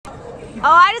Oh,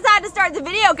 I just had to start the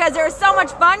video because there was so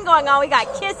much fun going on. We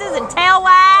got kisses and tail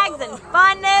wags and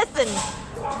funness and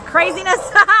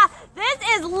craziness. This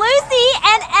is Lucy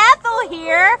and Ethel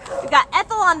here. We've got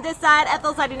Ethel on this side.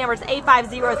 Ethel's ID number is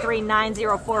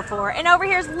A5039044. And over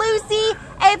here is Lucy,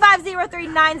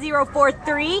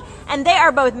 A5039043. And they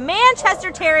are both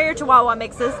Manchester Terrier Chihuahua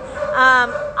mixes.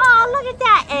 Oh, look at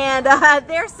that. And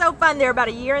they're so fun. They're about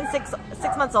a year and six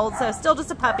months old, so still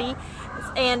just a puppy.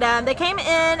 And they came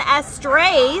in as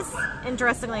strays,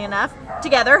 interestingly enough,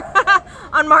 together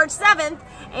on March 7th.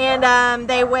 And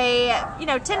they weigh,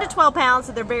 10 to 12 pounds,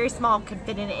 so they're very small, could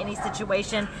fit into any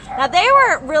situation. Now, they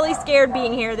were really scared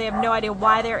being here. They have no idea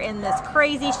why they're in this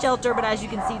crazy shelter, but as you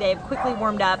can see, they've quickly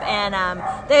warmed up, and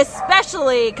they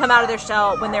especially come out of their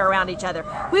shell when they're around each other.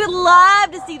 We would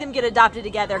love to see them get adopted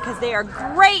together because they are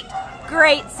great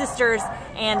sisters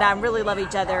and really love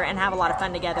each other and have a lot of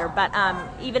fun together. But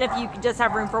even if you just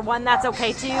have room for one, that's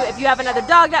okay too. If you have another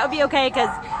dog, that would be okay because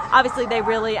obviously they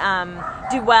really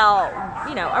do well,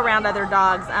 around other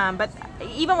dogs. But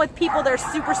even with people, they're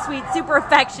super sweet, super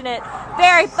affectionate,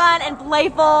 very fun and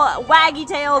playful, waggy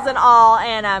tails and all,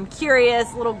 and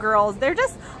curious little girls. They're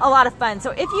just a lot of fun.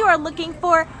 So if you are looking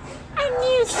for a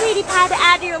new sweetie pie to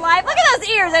add to your life. Look at those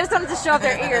ears. I just wanted to show off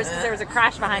their ears because there was a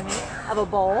crash behind me of a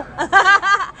bowl.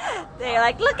 They're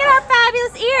like, look at our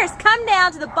fabulous ears. Come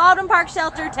down to the Baldwin Park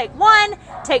shelter. Take one,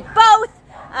 take both.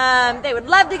 They would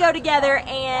love to go together,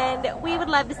 and we would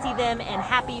love to see them in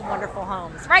happy, wonderful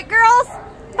homes. Right, girls?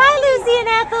 Bye, Lucy and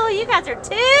Ethel. You guys are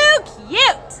too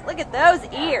cute. Look at those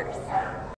ears.